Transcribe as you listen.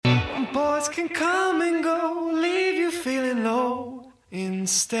Boys can come and go, leave you feeling low.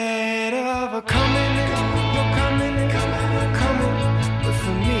 Instead of a coming, you're coming with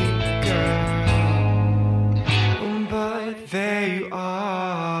me, girl. But there you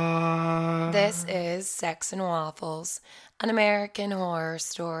are. This is Sex and Waffles, an American horror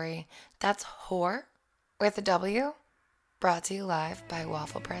story. That's whore with a W, brought to you live by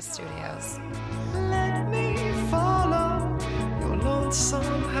Waffle Press Studios. Let me follow your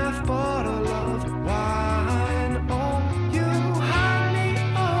lonesome half bottle of wine. Oh, you hide me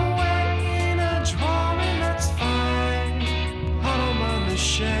away in a drawer, and that's fine. I don't mind the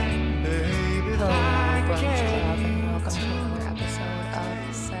shame, baby. Hello, I Brunch gave Club, and you welcome to time. another episode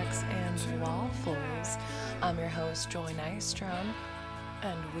of Sex and Waffles. I'm your host, Joy Nystrom,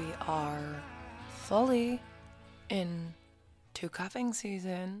 and we are fully into cuffing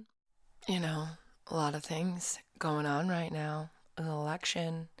season. You know, a lot of things going on right now. An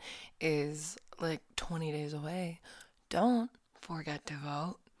election is like 20 days away. Don't forget to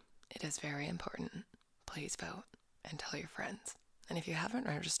vote. It is very important. Please vote and tell your friends. And if you haven't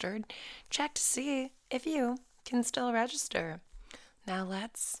registered, check to see if you can still register. Now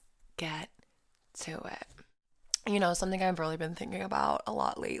let's get to it. You know, something I've really been thinking about a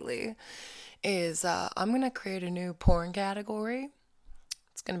lot lately is I'm going to create a new porn category.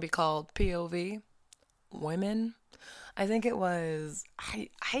 It's going to be called POV, Women. I think it was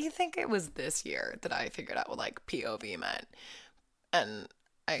this year that I figured out what like POV meant. And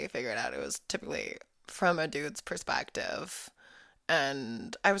I figured out it was typically from a dude's perspective.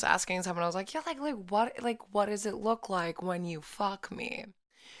 And I was asking someone, I was like, yeah, what does it look like when you fuck me?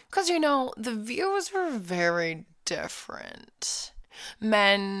 Because, you know, the views were very different.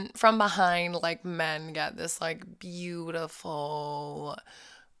 Men from behind, like, men get this, like, beautiful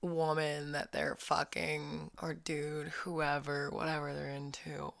woman that they're fucking, or dude, whoever, whatever they're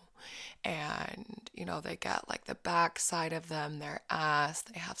into. And, you know, they get, like, the backside of them, their ass,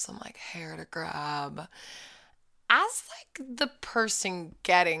 they have some, like, hair to grab. As, like, the person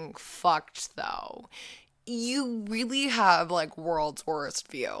getting fucked, though, you really have, like, world's worst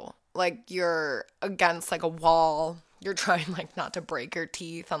view. Like, you're against, like, a wall. You're trying, like, not to break your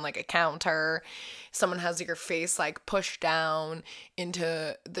teeth on, like, a counter. Someone has your face, like, pushed down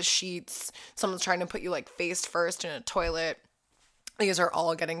into the sheets. Someone's trying to put you, like, face first in a toilet. These are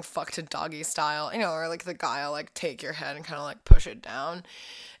all getting fucked to doggy style. You know, or, like, the guy will, like, take your head and kind of, like, push it down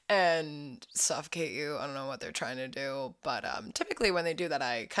and suffocate you. I don't know what they're trying to do. But typically when they do that,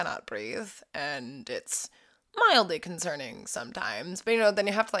 I cannot breathe. And it's mildly concerning sometimes, but you know, then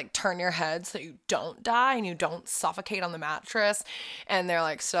you have to like turn your head so you don't die and you don't suffocate on the mattress, and they're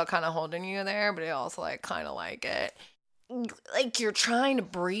like still kind of holding you there, but they also like kind of like it. Like you're trying to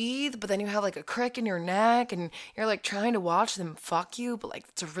breathe, but then you have like a crick in your neck and you're like trying to watch them fuck you, but like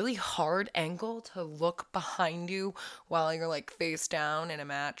it's a really hard angle to look behind you while you're like face down in a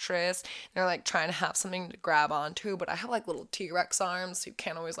mattress. They're like trying to have something to grab onto, but I have like little T-Rex arms, so you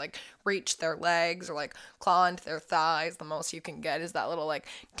can't always like reach their legs or like claw into their thighs. The most you can get is that little like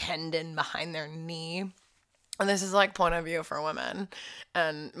tendon behind their knee. And this is, like, point of view for women.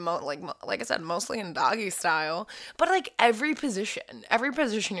 And, like I said, mostly in doggy style. But, like, every position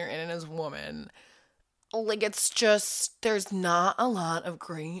you're in as a woman, like, it's just, there's not a lot of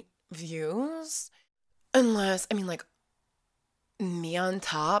great views. Unless, I mean, like, me on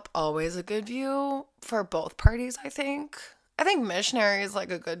top, always a good view for both parties, I think. I think missionary is,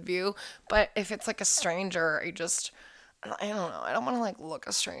 like, a good view. But if it's, like, a stranger, I don't know. I don't want to, like, look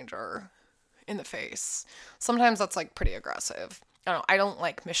a stranger in the face. Sometimes that's like pretty aggressive. I don't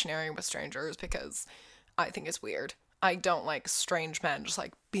like missionary with strangers because I think it's weird. I don't like strange men just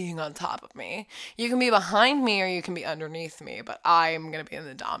like being on top of me. You can be behind me or you can be underneath me, but I'm gonna be in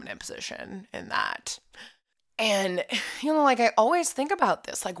the dominant position in that. And, you know, like, I always think about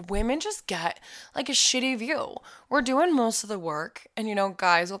this. Like, women just get, like, a shitty view. We're doing most of the work. And, you know,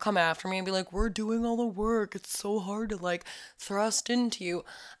 guys will come after me and be like, we're doing all the work. It's so hard to, like, thrust into you.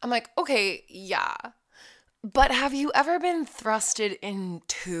 I'm like, okay, yeah. But have you ever been thrusted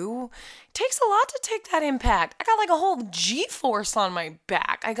into? It takes a lot to take that impact. I got like a whole G-force on my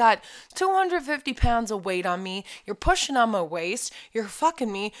back. I got 250 pounds of weight on me. You're pushing on my waist. You're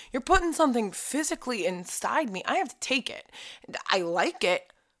fucking me. You're putting something physically inside me. I have to take it. I like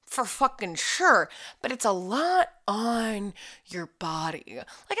it for fucking sure, but it's a lot on your body.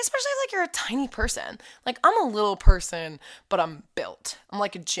 Like, especially like you're a tiny person. Like, I'm a little person, but I'm built. I'm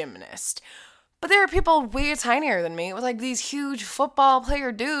like a gymnast. But there are people way tinier than me with like these huge football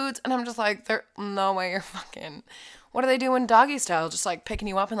player dudes. And I'm just like, there, no way you're fucking, what do they do in doggy style? Just like picking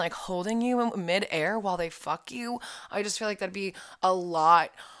you up and like holding you in mid-air while they fuck you? I just feel like that'd be a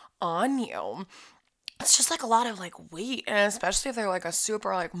lot on you. It's just like a lot of like weight, and especially if they're like a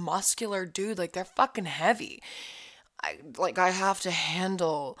super like muscular dude, like they're fucking heavy. I have to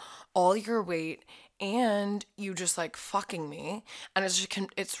handle all your weight and you just like fucking me, and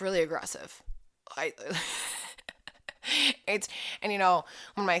it's really aggressive. I It's, and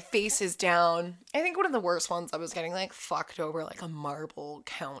when my face is down, I think one of the worst ones, I was getting like fucked over like a marble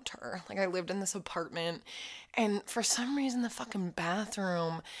counter. Like I lived in this apartment, and for some reason the fucking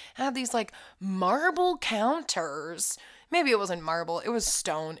bathroom had these like marble counters. Maybe it wasn't marble, it was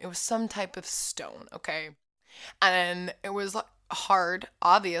stone. It was some type of stone, okay? And it was like hard,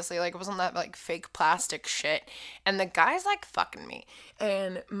 obviously, like it wasn't that like fake plastic shit. And the guy's like fucking me,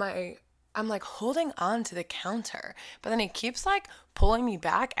 and I'm like holding on to the counter, but then he keeps like pulling me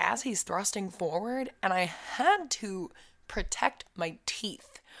back as he's thrusting forward, and I had to protect my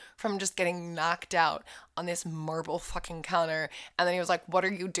teeth from just getting knocked out on this marble fucking counter. And then he was like, "What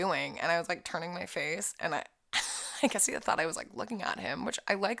are you doing?" And I was like turning my face, and I guess he thought I was like looking at him, which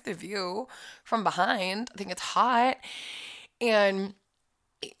I like the view from behind. I think it's hot. And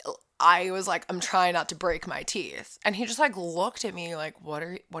I was like, I'm trying not to break my teeth. And he just like looked at me like, what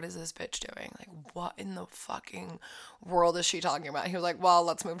is this bitch doing? Like, what in the fucking world is she talking about? He was like, well,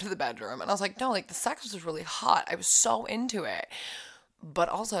 let's move to the bedroom. And I was like, no, like the sex was really hot. I was so into it. But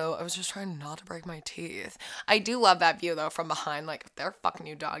also, I was just trying not to break my teeth. I do love that view though from behind. Like if they're fucking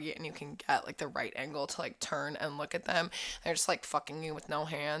you doggy and you can get like the right angle to like turn and look at them, they're just like fucking you with no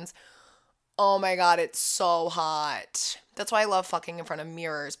hands. Oh my God, it's so hot. That's why I love fucking in front of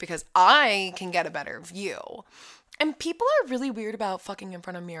mirrors, because I can get a better view. And people are really weird about fucking in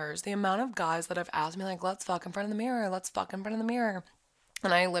front of mirrors. The amount of guys that have asked me like, let's fuck in front of the mirror. Let's fuck in front of the mirror.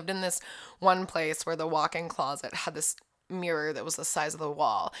 And I lived in this one place where the walk-in closet had this mirror that was the size of the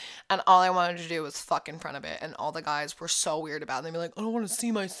wall, and all I wanted to do was fuck in front of it, and all the guys were so weird about it. They'd be like, I don't want to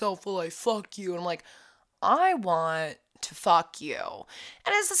see myself while I fuck you. And I'm like, I want to fuck you.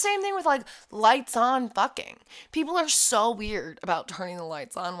 And it's the same thing with like lights on fucking. People are so weird about turning the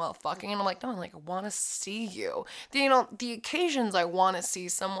lights on while fucking, and I'm like, no, I want to see you. The occasions I want to see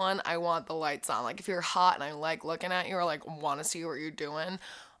someone, I want the lights on. Like if you're hot and I like looking at you, or like want to see what you're doing,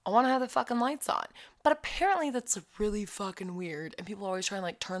 I want to have the fucking lights on. But apparently that's really fucking weird, and people always try and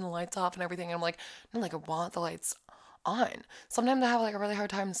like turn the lights off and everything, and I'm like, no, like I want the lights on. Sometimes I have like a really hard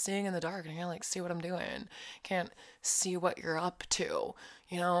time seeing in the dark, and I can't like see what I'm doing. Can't see what you're up to,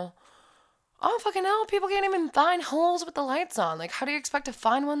 I don't fucking know. People can't even find holes with the lights on. Like, how do you expect to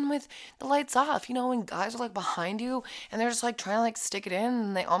find one with the lights off? When guys are like behind you and they're just like trying to like stick it in,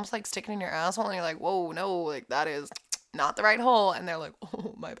 and they almost like stick it in your asshole, and you're like, whoa, no, like that is not the right hole. And they're like,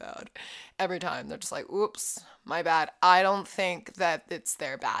 oh, my bad. Every time they're just like, oops, my bad. I don't think that it's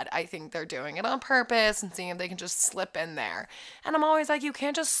their bad. I think they're doing it on purpose and seeing if they can just slip in there. And I'm always like, you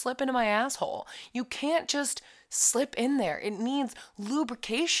can't just slip into my asshole. You can't just slip in there. It needs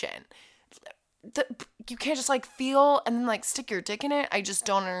lubrication. You can't just like feel and then like stick your dick in it. I just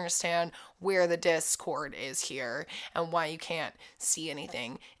don't understand where the discord is here and why you can't see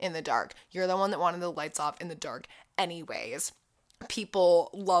anything in the dark. You're the one that wanted the lights off in the dark anyways.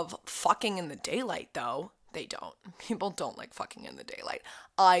 People love fucking in the daylight though. They don't. People don't like fucking in the daylight.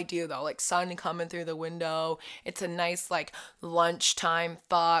 I do though. Like sun coming through the window. It's a nice like lunchtime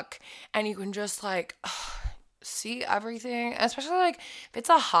fuck, and you can just like see everything. Especially like if it's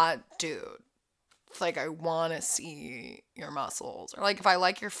a hot dude. Like I want to see your muscles, or like if I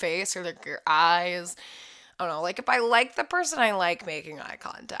like your face or like your eyes. I don't know, like if I like the person, I like making eye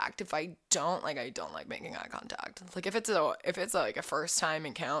contact. If I don't like making eye contact. Like if it's like a first time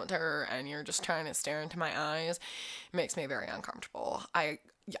encounter and you're just trying to stare into my eyes, it makes me very uncomfortable.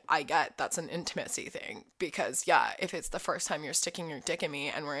 I get that's an intimacy thing, because if it's the first time you're sticking your dick in me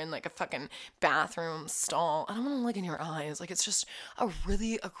and we're in like a fucking bathroom stall, I don't want to look in your eyes. Like it's just a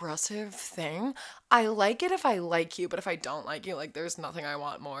really aggressive thing. I like it if I like you, but if I don't like you, like there's nothing I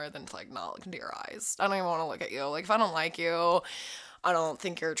want more than to like not look into your eyes. I don't even want to look at you. Like if I don't like you, I don't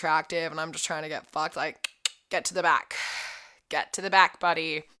think you're attractive, and I'm just trying to get fucked, like get to the back,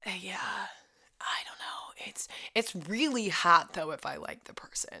 buddy. Yeah, I don't know. It's really hot though if I like the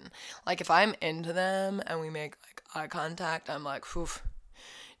person. Like if I'm into them and we make like eye contact, I'm like, oof,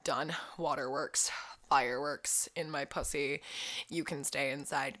 done. Waterworks, fireworks in my pussy. You can stay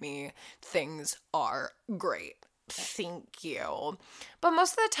inside me. Things are great. Thank you. But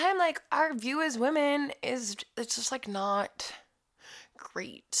most of the time, like our view as women it's just like not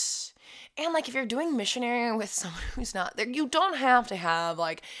great. And like if you're doing missionary with someone who's not there, you don't have to have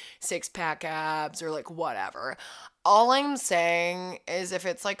like 6-pack abs or like whatever. All I'm saying is if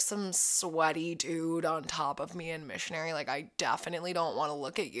it's like some sweaty dude on top of me in missionary, like I definitely don't want to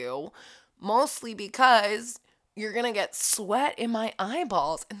look at you. Mostly because you're gonna get sweat in my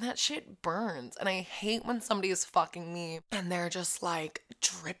eyeballs and that shit burns. And I hate when somebody is fucking me and they're just like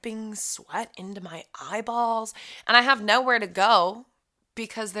dripping sweat into my eyeballs and I have nowhere to go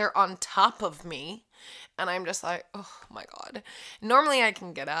because they're on top of me. And I'm just like, oh my God. Normally I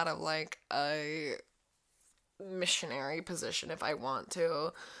can get out of like a missionary position if I want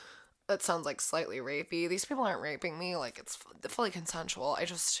to. That sounds like slightly rapey. These people aren't raping me. Like, it's fully consensual.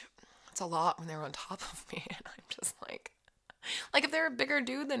 It's a lot when they're on top of me. And I'm just like if they're a bigger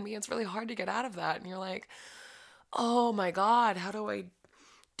dude than me, it's really hard to get out of that. And you're like, oh my God, how do I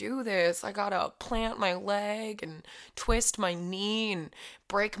do this? I gotta plant my leg and twist my knee and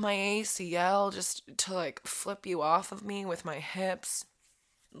break my ACL just to like flip you off of me with my hips.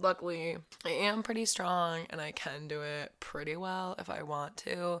 Luckily, I am pretty strong and I can do it pretty well if I want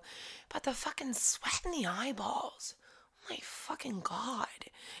to. But the fucking sweat in the eyeballs, oh my fucking God.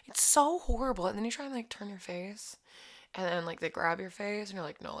 It's so horrible. And then you try and like turn your face and then like they grab your face and you're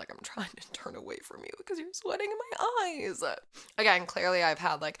like, no, like I'm trying to turn away from you because you're sweating in my eyes. Again, clearly I've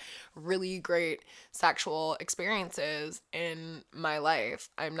had like really great sexual experiences in my life.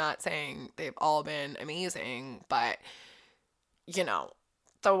 I'm not saying they've all been amazing, but you know,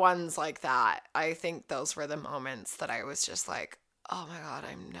 the ones like that, I think those were the moments that I was just like, oh my God,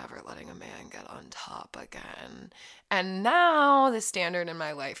 I'm never letting a man get on top again. And now the standard in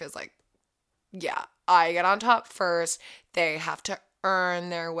my life is like, yeah, I get on top first. They have to earn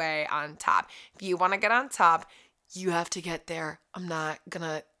their way on top. If you want to get on top, you have to get there.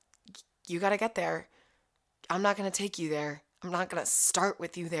 You got to get there. I'm not going to take you there. I'm not going to start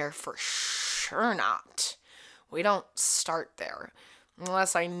with you there, for sure not. We don't start there.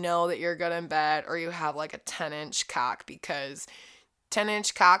 Unless I know that you're good in bed or you have like a 10-inch cock, because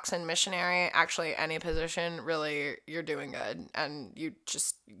 10-inch cocks in missionary, actually any position, really, you're doing good. And you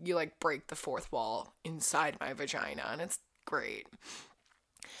like break the fourth wall inside my vagina and it's great.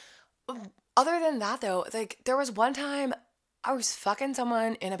 Other than that though, like there was one time I was fucking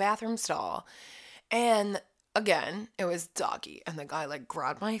someone in a bathroom stall and again, it was doggy and the guy like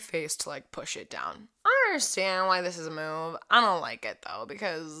grabbed my face to like push it down. I understand why this is a move. I don't like it though,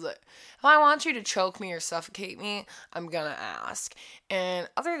 because if I want you to choke me or suffocate me, I'm gonna ask. And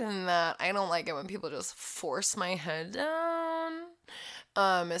other than that, I don't like it when people just force my head down.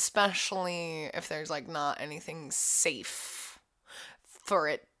 Especially if there's like not anything safe for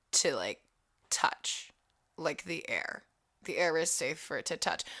it to like touch, like the air. The air is safe for it to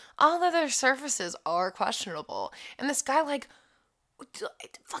touch. All other surfaces are questionable. And this guy like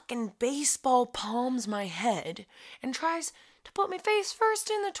fucking baseball palms my head and tries to put my face first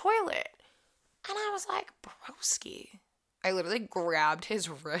in the toilet. And I was like, broski. I literally grabbed his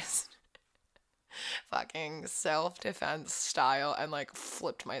wrist, fucking self-defense style, and like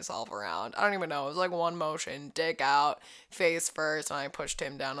flipped myself around. I don't even know. It was like one motion, dick out, face first, and I pushed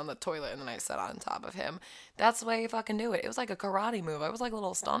him down on the toilet and then I sat on top of him. That's the way you fucking do it. It was like a karate move. I was like a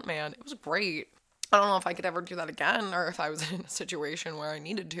little stunt man. It was great. I don't know if I could ever do that again, or if I was in a situation where I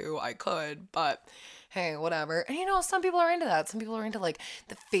needed to, I could, but hey, whatever. And you know, some people are into that. Some people are into like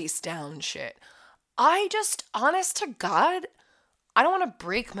the face down shit. Honest to God, I don't want to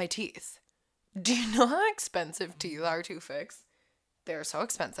break my teeth. Do you know how expensive teeth are to fix? They're so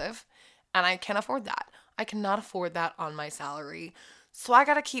expensive, and I can't afford that. I cannot afford that on my salary. So I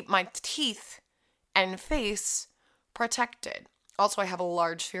gotta keep my teeth and face protected. Also, I have a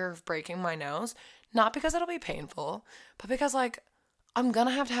large fear of breaking my nose. Not because it'll be painful, but because, like, I'm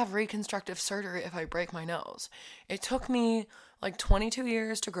gonna have to have reconstructive surgery if I break my nose. It took me, like, 22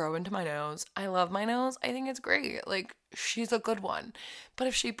 years to grow into my nose. I love my nose. I think it's great. Like, she's a good one. But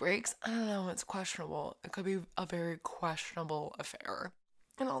if she breaks, I don't know, it's questionable. It could be a very questionable affair.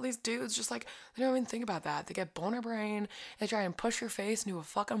 And all these dudes just, like, they don't even think about that. They get boner brain. They try and push your face into a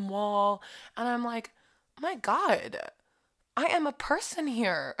fucking wall. And I'm like, my God, I am a person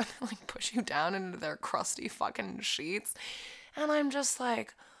here. Like, push you down into their crusty fucking sheets. And I'm just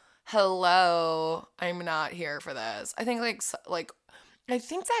like, hello, I'm not here for this. I think I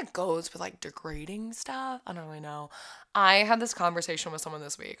think that goes with like degrading stuff. I don't really know. I had this conversation with someone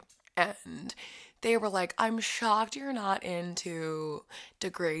this week and they were like, I'm shocked you're not into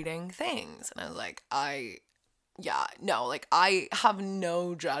degrading things. And I was like, I have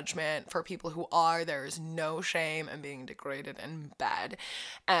no judgment for people who are. There's no shame in being degraded in bed.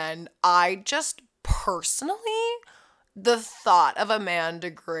 And I just personally, the thought of a man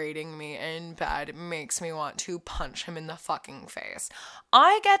degrading me in bed makes me want to punch him in the fucking face.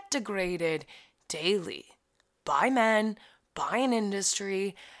 I get degraded daily by men, by an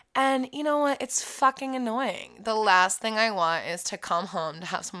industry. And you know what? It's fucking annoying. The last thing I want is to come home to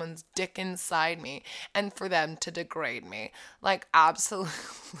have someone's dick inside me and for them to degrade me. Like,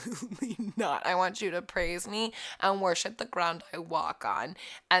 absolutely not. I want you to praise me and worship the ground I walk on.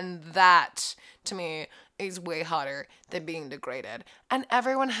 And that, to me, is way hotter than being degraded. And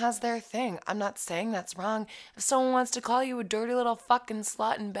everyone has their thing. I'm not saying that's wrong. If someone wants to call you a dirty little fucking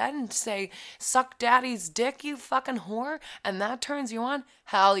slut in bed and say, suck daddy's dick, you fucking whore, and that turns you on,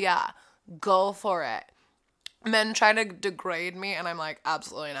 hell yeah, go for it. Men try to degrade me and I'm like,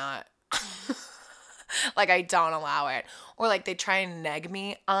 absolutely not. Like, I don't allow it. Or like they try and neg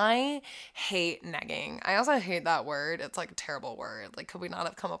me. I hate negging. I also hate that word. It's like a terrible word. Like, could we not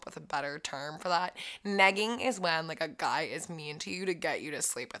have come up with a better term for that? Negging is when like a guy is mean to you to get you to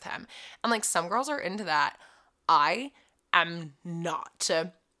sleep with him. And like some girls are into that. I am not.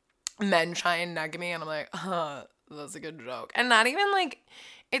 Men try and neg me and I'm like, that's a good joke. And not even like,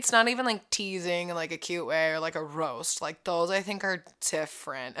 it's not even like teasing in like a cute way or like a roast. Like those I think are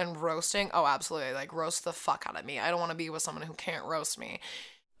different. And roasting, oh absolutely, like roast the fuck out of me. I don't want to be with someone who can't roast me.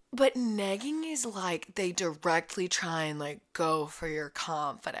 But negging is like they directly try and like go for your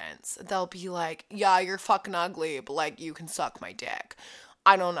confidence. They'll be like, yeah, you're fucking ugly, but like you can suck my dick.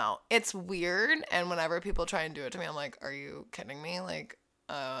 I don't know. It's weird. And whenever people try and do it to me, I'm like, are you kidding me? Like,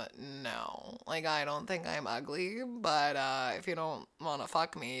 no. Like, I don't think I'm ugly, but, if you don't want to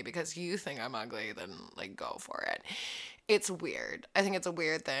fuck me because you think I'm ugly, then, like, go for it. It's weird. I think it's a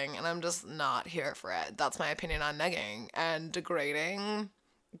weird thing, and I'm just not here for it. That's my opinion on negging. And degrading,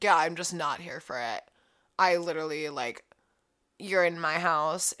 yeah, I'm just not here for it. I literally, like, you're in my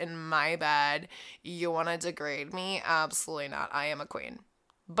house, in my bed, you want to degrade me? Absolutely not. I am a queen.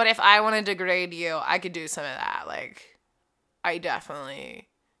 But if I want to degrade you, I could do some of that, like... I definitely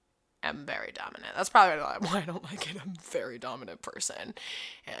am very dominant. That's probably why I don't like it. I'm a very dominant person.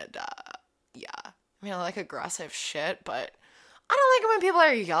 And, yeah. I mean, I like aggressive shit, but I don't like it when people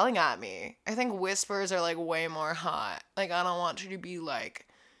are yelling at me. I think whispers are, like, way more hot. Like, I don't want you to be, like,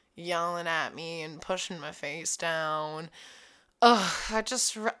 yelling at me and pushing my face down. Ugh,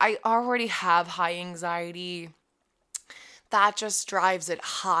 I already have high anxiety. That just drives it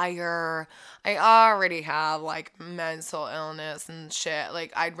higher. I already have, like, mental illness and shit.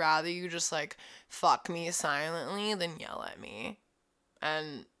 Like, I'd rather you just, like, fuck me silently than yell at me.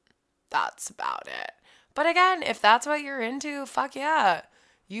 And that's about it. But again, if that's what you're into, fuck yeah.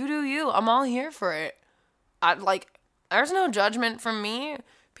 You do you. I'm all here for it. There's no judgment from me.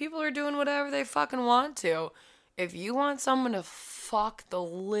 People are doing whatever they fucking want to. If you want someone to fuck the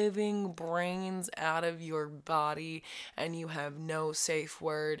living brains out of your body and you have no safe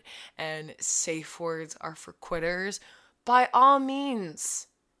word and safe words are for quitters, by all means,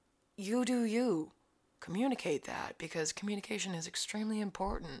 you do you. Communicate that because communication is extremely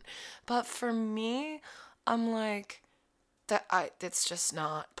important. But for me, I'm like, it's just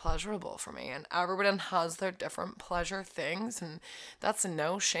not pleasurable for me. And everyone has their different pleasure things, and that's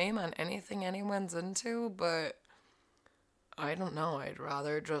no shame on anything anyone's into, but I don't know. I'd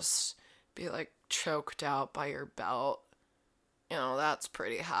rather just be like choked out by your belt. You know, that's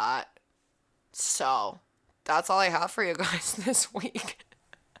pretty hot. So, that's all I have for you guys this week.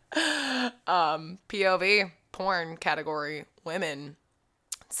 POV, porn category, women.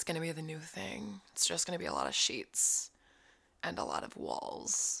 It's gonna be the new thing. It's just gonna be a lot of sheets and a lot of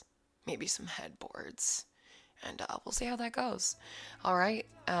walls. Maybe some headboards. And we'll see how that goes. All right.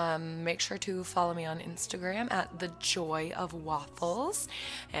 Make sure to follow me on Instagram at The Joy of Waffles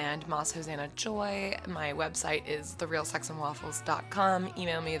and Moss Hosanna Joy. My website is therealsexandwaffles.com.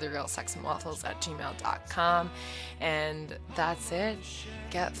 Email me therealsexandwaffles@gmail.com. And that's it.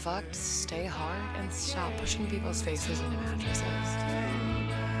 Get fucked, stay hard, and stop pushing people's faces into mattresses.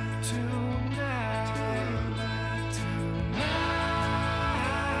 Tonight.